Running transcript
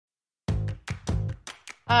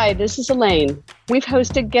Hi, this is Elaine. We've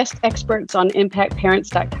hosted guest experts on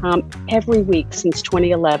ImpactParents.com every week since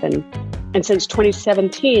 2011. And since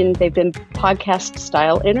 2017, they've been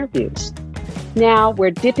podcast-style interviews. Now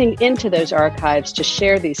we're dipping into those archives to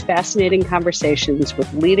share these fascinating conversations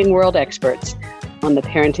with leading world experts on the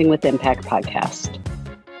Parenting with Impact podcast.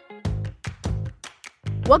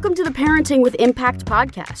 Welcome to the Parenting with Impact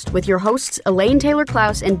podcast with your hosts Elaine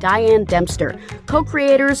Taylor-Klaus and Diane Dempster,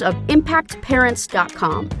 co-creators of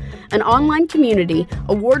ImpactParents.com, an online community,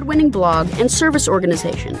 award-winning blog, and service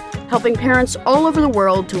organization helping parents all over the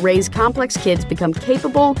world to raise complex kids become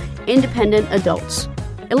capable, independent adults.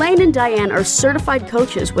 Elaine and Diane are certified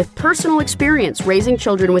coaches with personal experience raising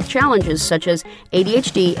children with challenges such as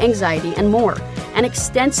ADHD, anxiety, and more, and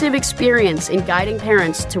extensive experience in guiding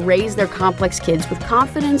parents to raise their complex kids with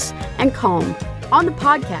confidence and calm. On the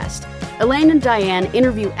podcast, Elaine and Diane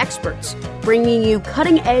interview experts, bringing you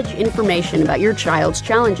cutting-edge information about your child's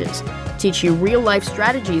challenges, teach you real-life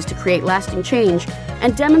strategies to create lasting change,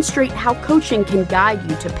 and demonstrate how coaching can guide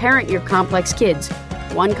you to parent your complex kids,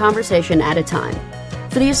 one conversation at a time.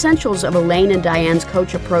 For the essentials of Elaine and Diane's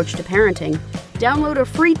coach approach to parenting, download a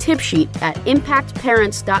free tip sheet at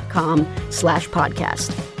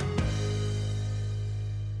impactparents.com/podcast.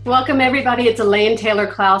 Welcome, everybody. It's Elaine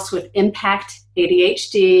Taylor-Klaus with Impact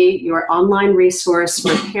ADHD, your online resource for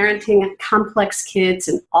parenting complex kids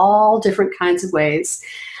in all different kinds of ways.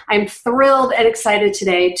 I'm thrilled and excited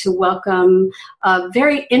today to welcome a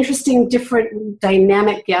very interesting, different,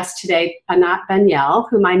 dynamic guest today, Anat Banyel,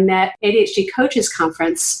 whom I met at ADHD Coaches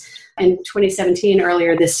Conference in 2017,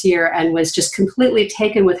 earlier this year, and was just completely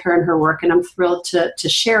taken with her and her work, and I'm thrilled to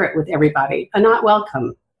share it with everybody. Anat,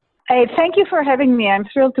 welcome. Hey, thank you for having me. I'm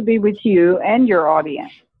thrilled to be with you and your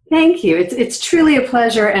audience. Thank you. It's truly a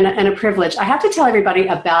pleasure and a privilege. I have to tell everybody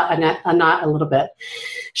about Anat a little bit.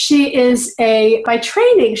 She is by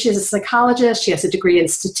training, she's a psychologist. She has a degree in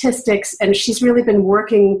statistics, and she's really been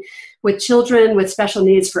working with children with special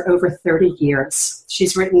needs for over 30 years.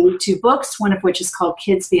 She's written 2 books, one of which is called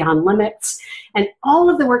Kids Beyond Limits. And all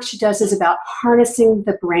of the work she does is about harnessing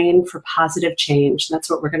the brain for positive change. That's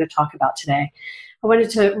what we're going to talk about today. I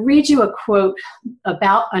wanted to read you a quote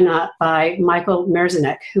about Anat by Michael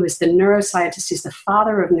Merzenich, who is the neuroscientist who's the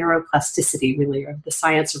father of neuroplasticity, really, or the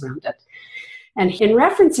science around it. And in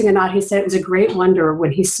referencing Anat, he said it was a great wonder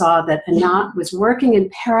when he saw that Anat was working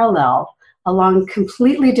in parallel along a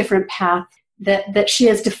completely different path, that she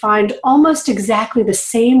has defined almost exactly the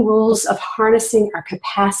same rules of harnessing our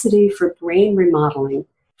capacity for brain remodeling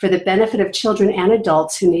for the benefit of children and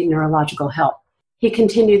adults who need neurological help. He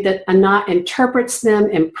continued that Anat interprets them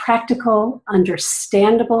in practical,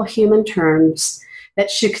 understandable human terms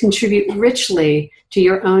that should contribute richly to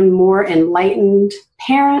your own more enlightened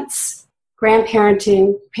parenting,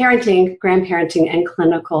 grandparenting, and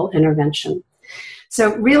clinical intervention.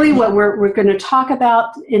 So really what we're going to talk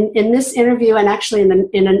about in this interview, and actually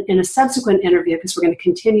in a subsequent interview, because we're going to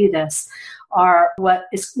continue this, are what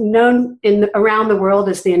is known around the world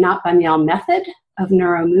as the Anat Banyel method of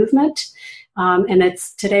neuromovement. And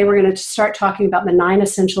today we're going to start talking about the 9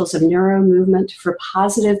 essentials of neuromovement for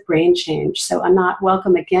positive brain change. So Anat,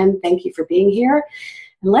 welcome again. Thank you for being here.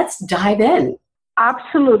 And let's dive in.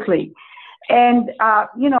 Absolutely. And,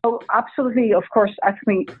 absolutely, of course, ask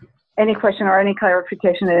me any question or any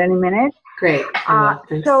clarification at any minute. Great.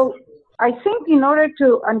 So I think in order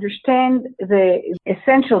to understand the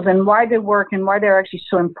essentials and why they work and why they're actually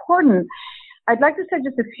so important, I'd like to say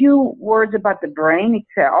just a few words about the brain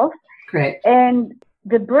itself. Great. And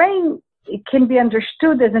the brain, it can be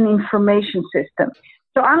understood as an information system.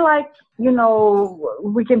 So unlike,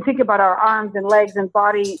 we can think about our arms and legs and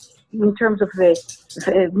body in terms of the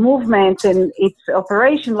movement and its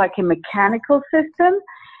operation like a mechanical system,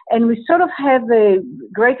 and we sort of have a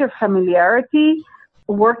greater familiarity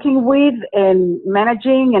working with and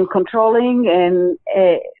managing and controlling and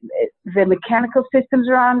the mechanical systems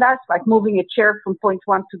around us, like moving a chair from point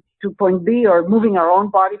 1 to point B, or moving our own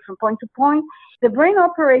body from point to point. The brain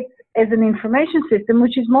operates as an information system,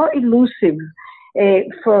 which is more elusive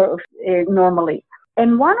normally.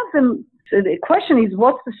 And one of them, the question is,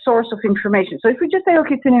 what's the source of information? So if we just say,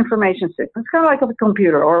 okay, it's an information system, it's kind of like a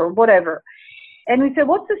computer or whatever. And we say,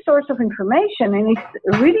 what's the source of information? And it's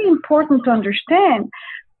really important to understand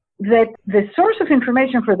that the source of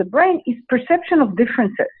information for the brain is perception of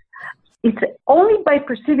differences. It's only by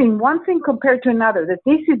perceiving one thing compared to another that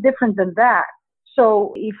this is different than that.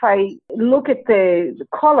 So if I look at the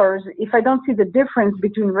colors, if I don't see the difference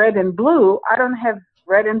between red and blue, I don't have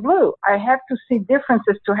red and blue. I have to see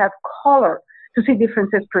differences to have color, to see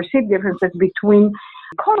differences, perceive differences between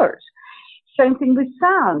colors. Same thing with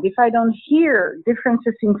sound. If I don't hear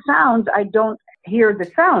differences in sounds, I don't hear the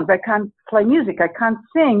sounds. I can't play music. I can't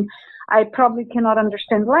sing. I probably cannot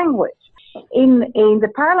understand language. In the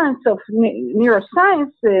parlance of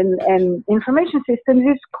neuroscience and information systems,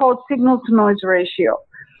 it's called signal-to-noise ratio.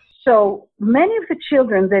 So many of the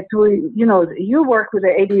children that you work with the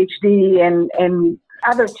ADHD and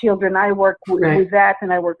other children, I work with that,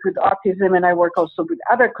 and I work with autism, and I work also with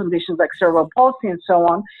other conditions like cerebral palsy and so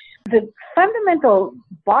on. The fundamental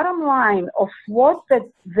bottom line of what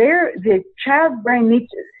the child brain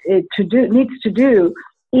needs to do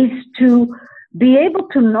is to be able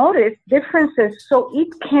to notice differences so it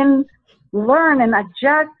can learn and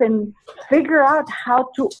adjust and figure out how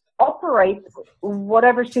to operate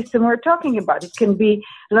whatever system we're talking about. It can be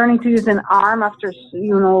learning to use an arm after,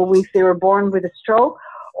 if they were born with a stroke,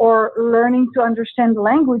 or learning to understand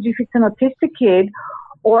language if it's an autistic kid,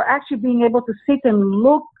 or actually being able to sit and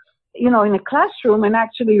look, in a classroom and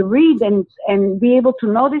actually read and be able to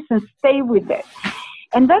notice and stay with it.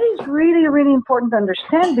 And that is really, really important to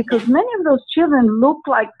understand, because many of those children look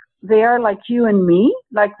like they are like you and me,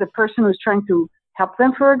 like the person who's trying to help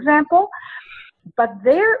them, for example. But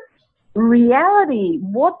their reality,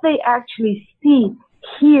 what they actually see,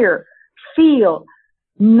 hear, feel,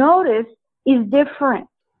 notice, is different.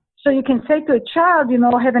 So you can say to a child,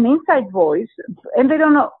 have an inside voice, and they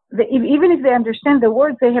don't know, even if they understand the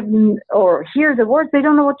words, or hear the words, they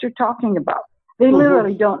don't know what you're talking about. They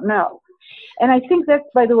literally don't know. And I think that's,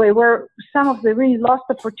 by the way, where some of the really lost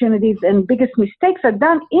opportunities and biggest mistakes are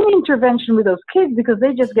done in intervention with those kids, because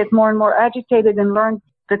they just get more and more agitated and learn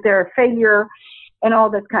that they're a failure and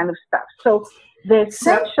all that kind of stuff. So the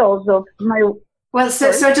essentials of my... Well, so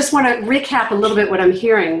I just want to recap a little bit what I'm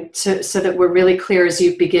hearing so that we're really clear as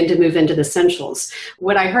you begin to move into the essentials.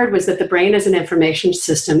 What I heard was that the brain is an information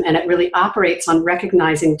system, and it really operates on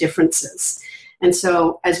recognizing differences. And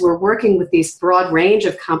so as we're working with these broad range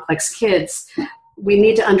of complex kids, we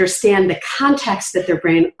need to understand the context that their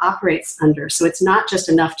brain operates under. So it's not just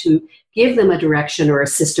enough to give them a direction or a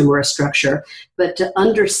system or a structure, but to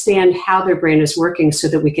understand how their brain is working so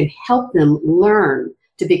that we can help them learn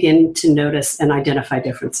to begin to notice and identify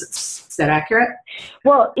differences. Is that accurate?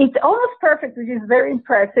 Well, it's almost perfect, which is very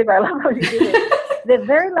impressive. I love how you did it. The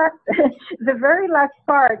very last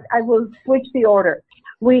part, I will switch the order.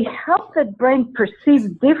 We help the brain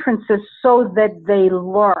perceive differences so that they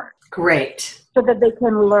learn. Great. So that they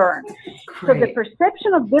can learn. Great. So the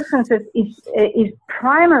perception of differences is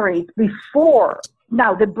primary before.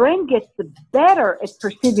 Now, the brain gets better at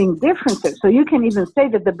perceiving differences. So you can even say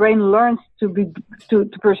that the brain learns to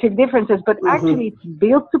perceive differences, but actually it's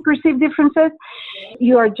built to perceive differences.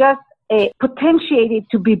 You are just potentiated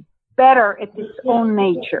to be better at its own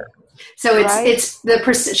nature. So it's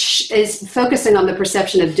focusing on the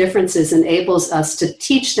perception of differences enables us to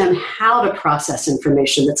teach them how to process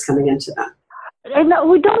information that's coming into them. And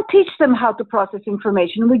we don't teach them how to process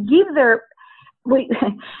information. We give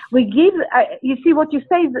you see what you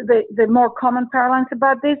say, the more common parlance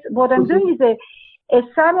about this. What I'm doing is a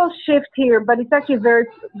subtle shift here, but it's actually a very,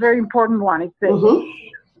 very important one. It's that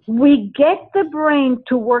we get the brain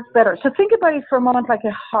to work better. So think about it for a moment like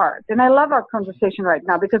a heart. And I love our conversation right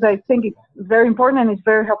now because I think it's very important and it's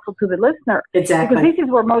very helpful to the listener. Exactly. Because this is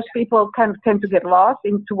where most people kind of tend to get lost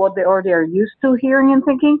into what they already are used to hearing and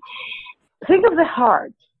thinking. Think of the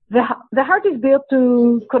heart. The heart is built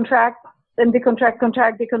to contract and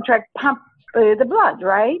decontract, pump the blood,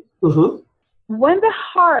 right? When the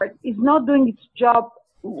heart is not doing its job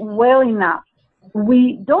well enough,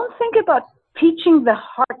 we don't think about teaching the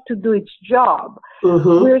heart to do its job.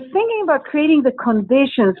 We're thinking about creating the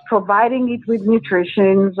conditions, providing it with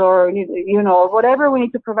nutrition or, whatever we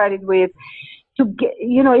need to provide it with, to get,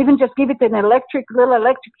 even just give it an little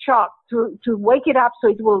electric shock to wake it up so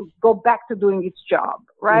it will go back to doing its job,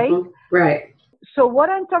 right? Right. So what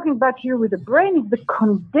I'm talking about here with the brain is the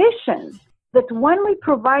conditions that when we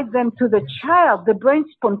provide them to the child, the brain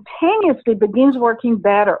spontaneously begins working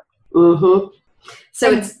better.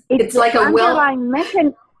 So it's like a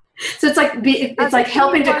So it's like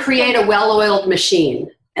helping to create a well-oiled machine,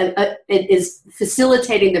 and it is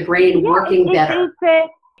facilitating the brain working better.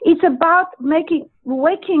 It's about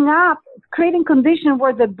waking up, creating conditions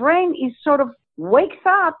where the brain is sort of wakes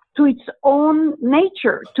up to its own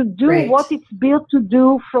nature, to do what it's built to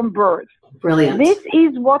do from birth. Brilliant. This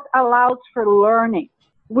is what allows for learning.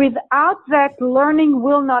 Without that, learning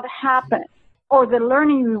will not happen. Or the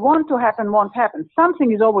learning we want to happen won't happen.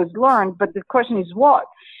 Something is always learned, but the question is what?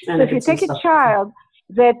 So if you take a child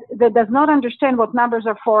that does not understand what numbers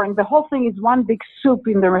are for, and the whole thing is one big soup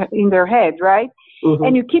in their head, right?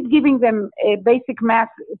 and you keep giving them basic math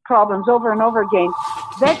problems over and over again,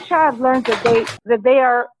 that child learns that they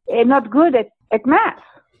are not good at math,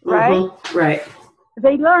 right? Right.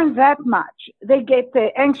 They learn that much. They get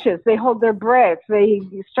anxious. They hold their breath. They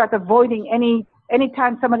start avoiding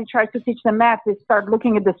anytime somebody tries to teach them math, they start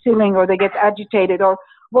looking at the ceiling, or they get agitated, or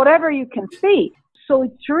whatever you can see. So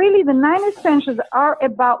it's really, the 9 essentials are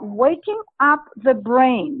about waking up the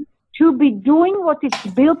brain to be doing what it's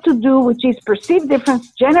built to do, which is perceive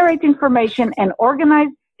difference, generate information, and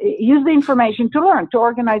use the information to learn, to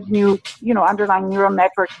organize new, underlying neural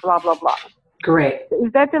networks, blah, blah, blah. Great.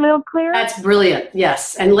 Is that a little clear? That's brilliant.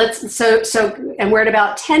 Yes. And and we're at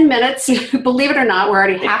about 10 minutes. Believe it or not, we're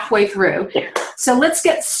already halfway through. So let's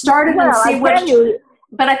get started and see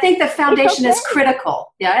but I think the foundation is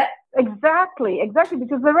critical. Yeah. Exactly.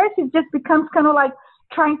 Because the rest just becomes kind of like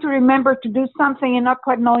trying to remember to do something and not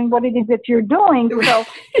quite knowing what it is that you're doing. So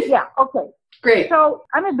yeah. Okay. Great. So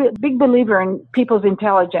I'm a big believer in people's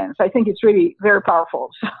intelligence. I think it's really very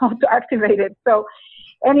powerful to activate it. So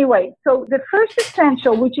anyway, so the first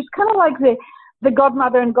essential, which is kind of like the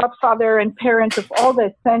godmother and godfather and parent of all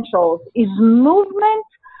the essentials, is movement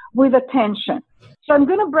with attention. So I'm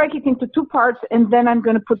going to break it into 2 parts, and then I'm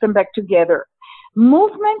going to put them back together.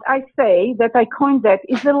 Movement, I say, that I coined that,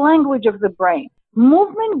 is the language of the brain.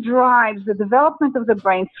 Movement drives the development of the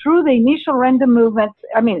brain through the initial random movements,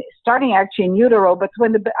 starting actually in utero, but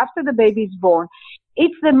after the baby is born.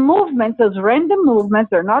 It's the movements, those random movements,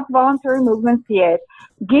 they're not voluntary movements yet,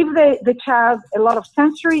 give the child a lot of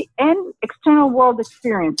sensory and external world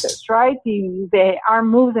experiences, right? The arm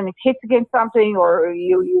moves and it hits against something, or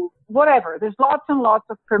you whatever. There's lots and lots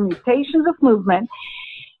of permutations of movement,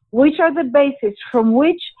 which are the basis from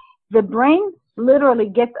which the brain literally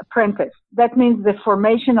gets apprenticed. That means the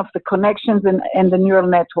formation of the connections and the neural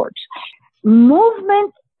networks.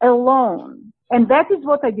 Movement alone, and that is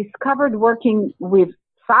what I discovered working with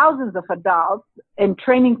thousands of adults and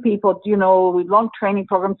training people, with long training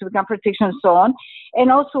programs to become practitioners and so on, and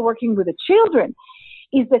also working with the children,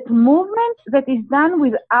 is that movement that is done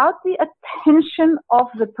without the attention of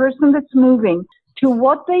the person that's moving to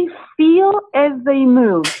what they feel as they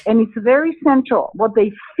move. And it's very central, what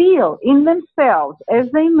they feel in themselves as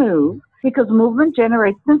they move, because movement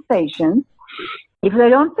generates sensations. If they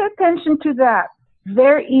don't pay attention to that,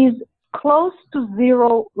 there is close to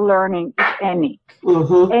zero learning, if any.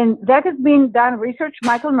 Mm-hmm. And that has been done, research,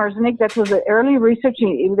 Michael Merzenich, that was the early research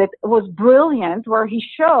that was brilliant, where he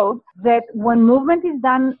showed that when movement is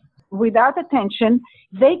done without attention,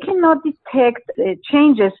 they cannot detect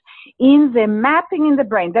changes in the mapping in the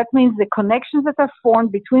brain. That means the connections that are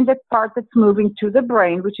formed between that part that's moving to the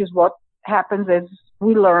brain, which is what happens as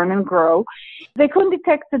we learn and grow. They couldn't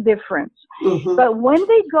detect the difference. Mm-hmm. But when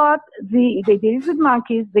they did it with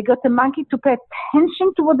monkeys, they got the monkey to pay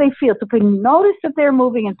attention to what they feel, to notice that they're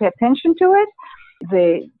moving and pay attention to it.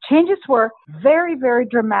 The changes were very, very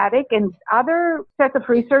dramatic, and other set of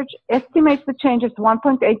research estimates the changes to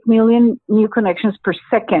 1.8 million new connections per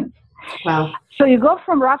second. Wow. So you go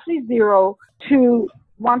from roughly 0 to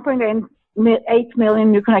 1.8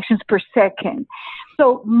 million new connections per second.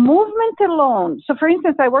 So movement alone. So for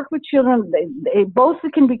instance, I work with children, they both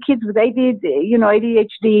can be kids with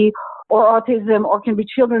ADHD or autism, or can be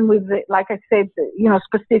children with, like I said,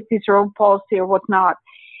 spasticity, cerebral palsy or whatnot.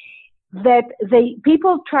 That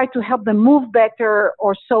people try to help them move better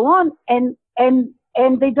or so on, and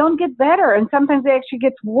they don't get better, and sometimes they actually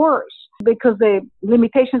get worse because the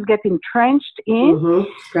limitations get entrenched in.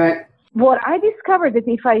 Mm-hmm. Right. What I discovered that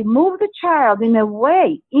if I move the child in a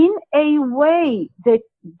way that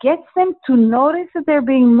gets them to notice that they're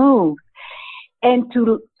being moved and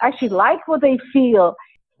to actually like what they feel,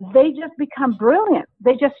 they just become brilliant.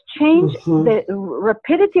 They just change. Mm-hmm. The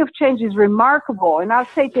rapidity of change is remarkable. And I'll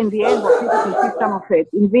say it in the end, but people can see some of it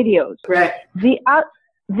in videos. Right.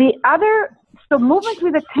 So movement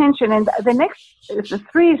with attention, and the next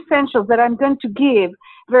 3 essentials that I'm going to give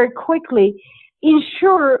very quickly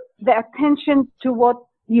ensure the attention to what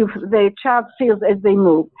the child feels as they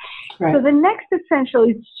move. Right. So the next essential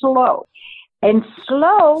is slow. And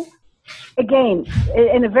slow, again,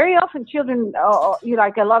 and very often children,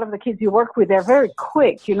 like a lot of the kids you work with, they're very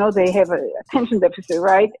quick. They have an attention deficit,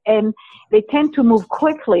 right? And they tend to move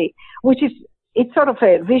quickly, it's sort of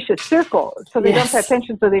a vicious circle. So they don't pay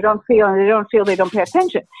attention, so they don't feel, and they don't feel, they don't pay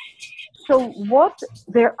attention. So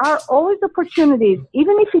there are always opportunities,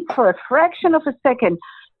 even if it's for a fraction of a second,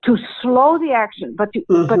 to slow the action. But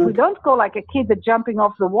we don't go like a kid that's jumping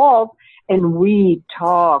off the wall, and we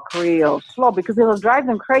talk real slow because it'll drive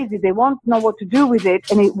them crazy. They won't know what to do with it,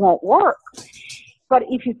 and it won't work. But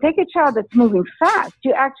if you take a child that's moving fast,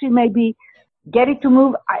 you actually maybe get it to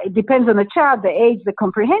move. It depends on the child, the age, the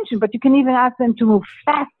comprehension, but you can even ask them to move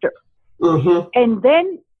faster. Mm-hmm.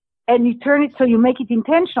 And you turn it so you make it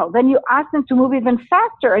intentional. Then you ask them to move even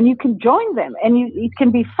faster, and you can join them, and it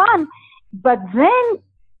can be fun. But then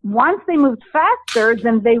once they moved faster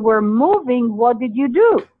than they were moving, what did you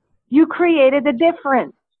do? You created a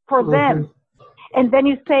difference for them. And then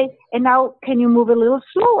you say, and now can you move a little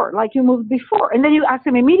slower like you moved before? And then you ask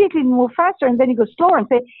them immediately to move faster, and then you go slower and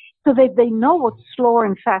say, so that they know what slower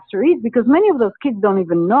and faster is, because many of those kids don't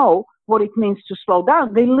even know what it means to slow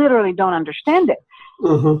down. They literally don't understand it.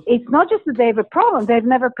 Mm-hmm. It's not just that they have a problem. They've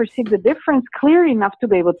never perceived the difference clearly enough to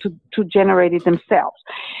be able to generate it themselves.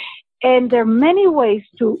 And there are many ways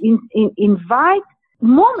to invite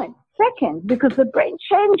moments, seconds, because the brain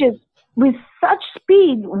changes with such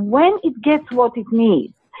speed when it gets what it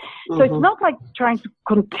needs. Mm-hmm. So it's not like trying to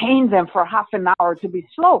contain them for half an hour to be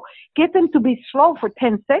slow. Get them to be slow for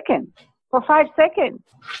 10 seconds, for 5 seconds,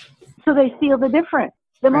 so they feel the difference.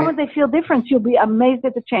 The moment they feel difference, you'll be amazed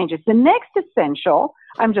at the changes. The next essential,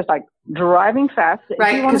 I'm just like driving fast.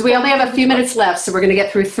 Right, because we only have a few minutes left, so we're going to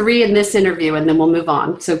get through 3 in this interview, and then we'll move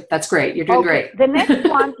on. So that's great. You're doing great. The next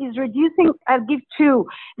one is reducing, I'll give 2.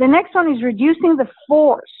 The next one is reducing the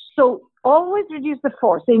force. So always reduce the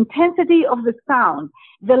force, the intensity of the sound,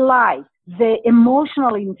 the light, the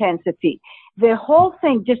emotional intensity, the whole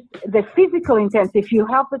thing, just the physical intensity, if you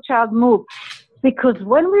help the child move. Because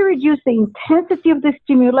when we reduce the intensity of the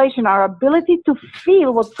stimulation, our ability to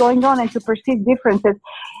feel what's going on and to perceive differences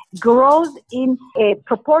grows in a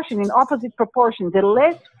proportion, in opposite proportion. The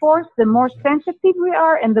less force, the more sensitive we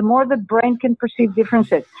are, and the more the brain can perceive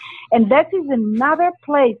differences. And that is another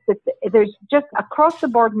place that there's just across the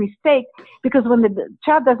board mistake, because when the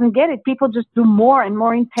child doesn't get it, people just do more and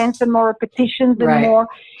more intense and more repetitions and more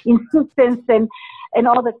insistence and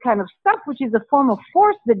all that kind of stuff, which is a form of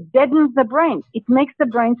force that deadens the brain. It makes the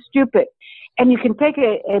brain stupid. And you can take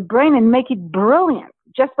a brain and make it brilliant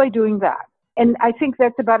just by doing that. And I think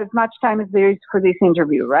that's about as much time as there is for this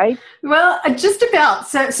interview, right? Well, just about.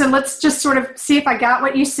 So let's just sort of see if I got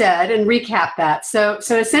what you said and recap that. So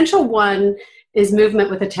essential 1 is movement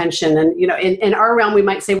with attention. And, you know, in our realm, we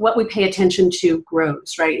might say what we pay attention to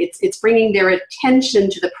grows, right? It's bringing their attention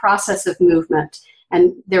to the process of movement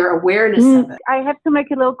and their awareness of it. I have to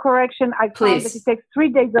make a little correction. I found that it takes 3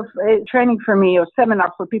 days of training for me or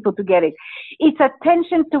seminar for people to get it. It's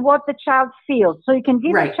attention to what the child feels. So you can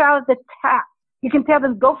give the child the task. You can tell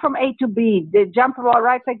them, go from A to B, they jump about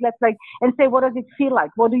right leg, left leg, and say, what does it feel like?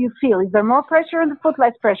 What do you feel? Is there more pressure on the foot,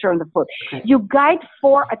 less pressure on the foot? Okay. You guide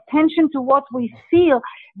for attention to what we feel.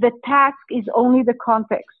 The task is only the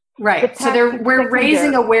context. Right. So we're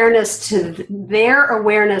raising awareness to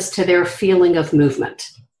their feeling of movement.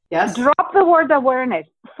 Yes. Drop the word awareness.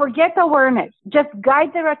 Forget awareness. Just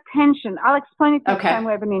guide their attention. I'll explain it next time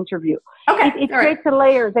we have an interview. Okay. It creates a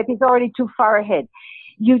layer that is already too far ahead.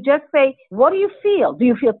 You just say, what do you feel? Do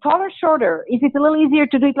you feel taller, shorter? Is it a little easier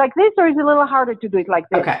to do it like this, or is it a little harder to do it like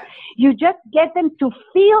this? Okay. You just get them to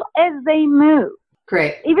feel as they move.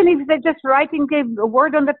 Great. Even if they're just writing a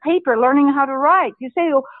word on the paper, learning how to write. You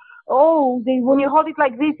say, when you hold it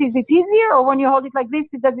like this, is it easier? Or when you hold it like this,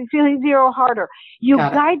 does it feel easier or harder? You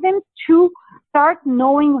guide them to start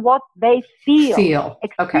knowing what they feel.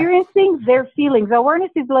 Experiencing their feelings.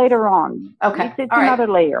 Awareness is later on. Okay. It's another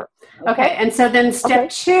layer. Okay. And so then step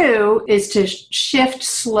 2 is to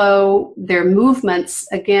slow their movements.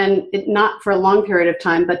 Again, not for a long period of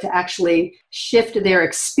time, but to actually shift their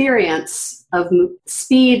experience of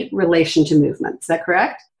speed relation to movement. Is that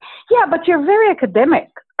correct? Yeah, but you're very academic.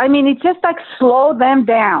 I mean, it's just like slow them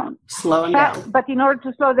down. Slow them down. But in order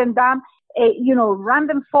to slow them down, run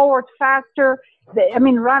them forward faster.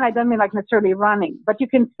 Run, I don't mean like necessarily running, but you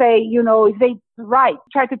can say, if they write,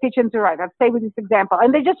 try to teach them to write. I'll stay with this example.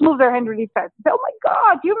 And they just move their hand really fast. Say, oh my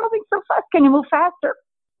God, you're moving so fast. Can you move faster?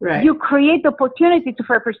 Right. You create the opportunity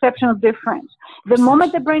for a perception of difference. The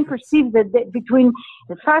moment the brain perceives that between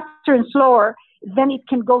the faster and slower, then it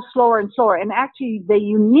can go slower and slower. And actually,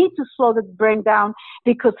 you need to slow the brain down,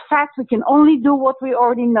 because fast, we can only do what we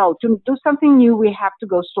already know. To do something new, we have to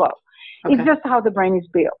go slow. Okay. It's just how the brain is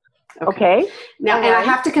built. Okay? Now, and I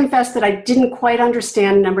have to confess that I didn't quite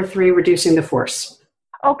understand number 3, reducing the force.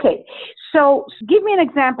 Okay. So give me an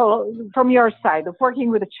example from your side of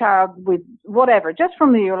working with a child with whatever, just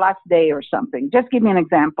from your last day or something. Just give me an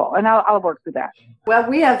example, and I'll work with that. Well,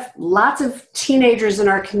 we have lots of teenagers in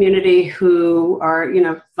our community who are,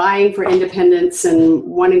 vying for independence and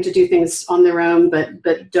wanting to do things on their own, but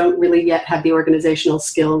don't really yet have the organizational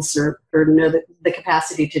skills or know the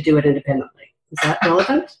capacity to do it independently. Is that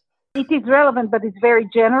relevant? It is relevant, but it's very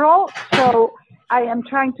general. So I am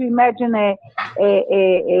trying to imagine that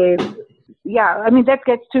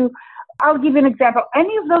gets to, I'll give you an example.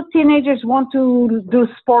 Any of those teenagers want to do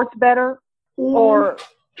sports better or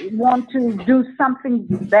want to do something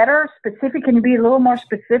better, specific? Can you be a little more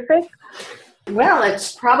specific? Well,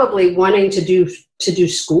 it's probably wanting to do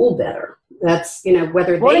school better. That's,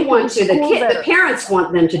 whether they want to, the parents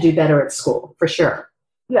want them to do better at school, for sure.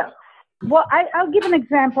 Yeah. Well, I'll give an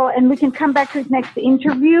example, and we can come back to it next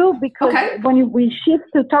interview, because when we shift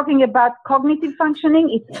to talking about cognitive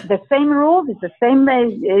functioning, it's the same rules, it's the same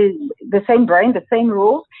brain, the same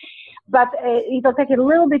rules, but it'll take a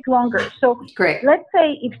little bit longer. So great. Let's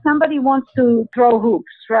say if somebody wants to throw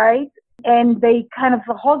hoops, right, and they kind of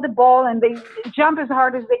hold the ball and they jump as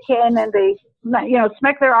hard as they can and they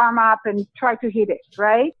smack their arm up and try to hit it,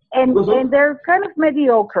 right? And they're kind of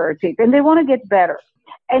mediocre at it, and they want to get better.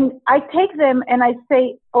 And I take them and I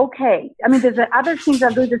say, okay. I mean, there's other things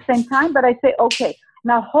I'll do at the same time, but I say, okay,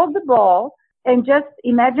 now hold the ball and just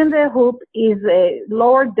imagine the hoop is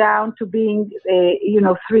lowered down to being,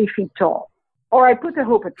 3 feet tall. Or I put the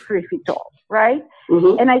hoop at 3 feet tall, right?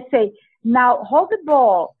 Mm-hmm. And I say, now hold the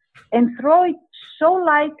ball and throw it so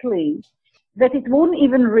lightly that it won't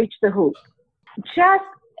even reach the hoop.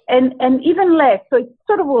 And even less, so it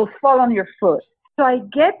sort of will fall on your foot. So I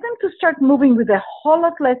get them to start moving with a whole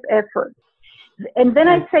lot less effort. And then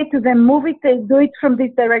I say to them, move it, do it from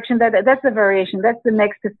this direction. That's the variation. That's the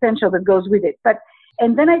next essential that goes with it.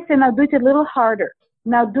 And then I say, now do it a little harder.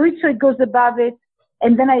 Now do it so it goes above it.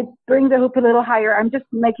 And then I bring the hoop a little higher. I'm just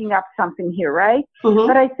making up something here, right? Mm-hmm.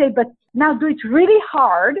 But I say, but now do it really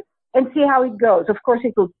hard and see how it goes. Of course,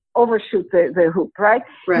 it will overshoot the hoop, right?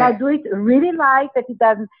 Now do it really light that it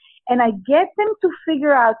doesn't. And I get them to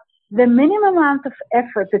figure out the minimum amount of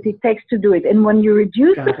effort that it takes to do it. And when you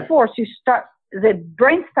reduce the force, the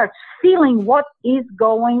brain starts feeling what is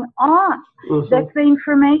going on. Mm-hmm. That's the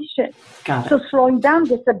information. So slowing down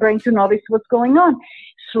gets the brain to notice what's going on.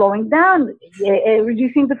 Slowing down,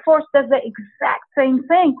 reducing the force does the exact same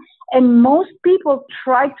thing. And most people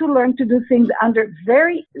try to learn to do things under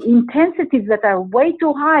very intensities that are way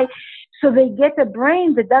too high. So they get a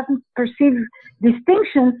brain that doesn't perceive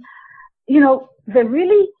distinctions. The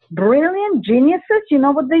really brilliant geniuses, you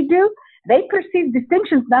know what they do? They perceive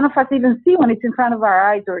distinctions none of us even see when it's in front of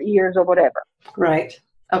our eyes or ears or whatever. Right.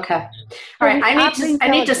 Okay. All right. I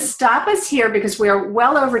need to stop us here because we are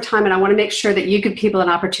well over time, and I want to make sure that you give people an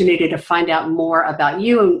opportunity to find out more about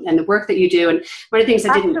you and the work that you do. And one of the things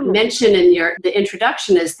I didn't mention in the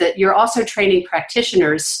introduction is that you're also training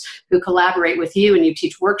practitioners who collaborate with you, and you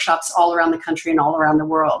teach workshops all around the country and all around the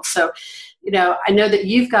world. So, I know that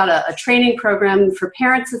you've got a training program for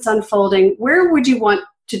parents that's unfolding. Where would you want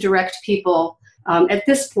to direct people at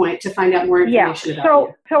this point to find out more information about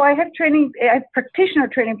you? So I have practitioner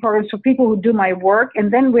training programs for people who do my work.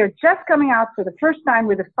 And then we're just coming out for the first time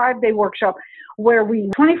with a 5-day workshop where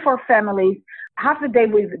 24 families, half the day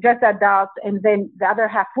with just adults, and then the other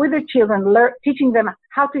half with the children, teaching them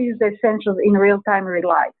how to use the essentials in real time, real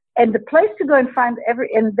life. And the place to go and find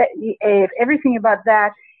everything about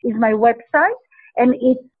that is my website, and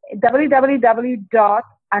it's anatbanielmethod.com.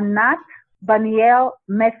 ANATBANIEL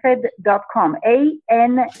method,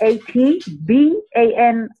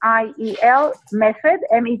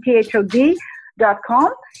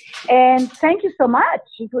 METHOD.com. And thank you so much.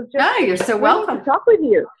 It was just you're so welcome to talk with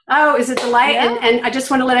you. Oh, is it a delight? Yeah. And I just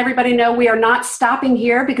want to let everybody know we are not stopping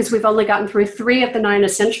here because we've only gotten through 3 of the 9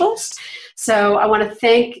 essentials. So I want to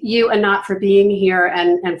thank you, Anat, for being here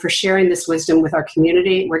and for sharing this wisdom with our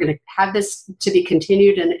community. We're going to have this to be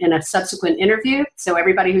continued in a subsequent interview. So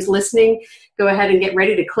everybody who's listening, go ahead and get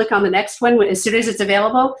ready to click on the next one as soon as it's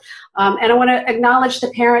available. And I want to acknowledge the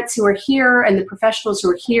parents who are here and the professionals who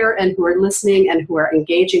are here and who are listening and who are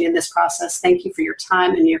engaging in this process. Thank you for your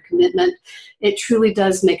time and your commitment. It truly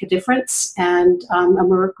does make a difference, and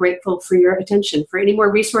we're grateful for your attention. For any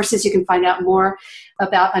more resources, you can find out more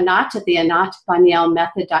about Anat at the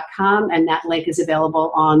anatbanielmethod.com, and that link is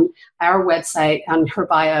available on our website on her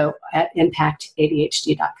bio at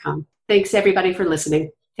impactadhd.com. Thanks, everybody, for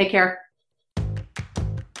listening. Take care.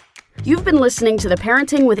 You've been listening to the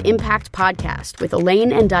Parenting with Impact podcast with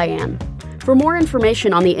Elaine and Diane. For more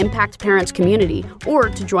information on the Impact Parents community or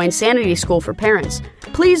to join Sanity School for Parents,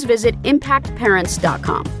 please visit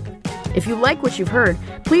impactparents.com. If you like what you've heard,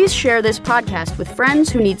 please share this podcast with friends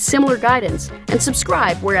who need similar guidance and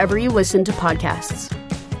subscribe wherever you listen to podcasts.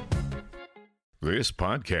 This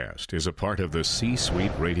podcast is a part of the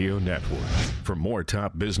C-Suite Radio Network. For more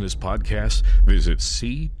top business podcasts, visit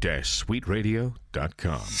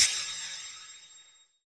c-suiteradio.com.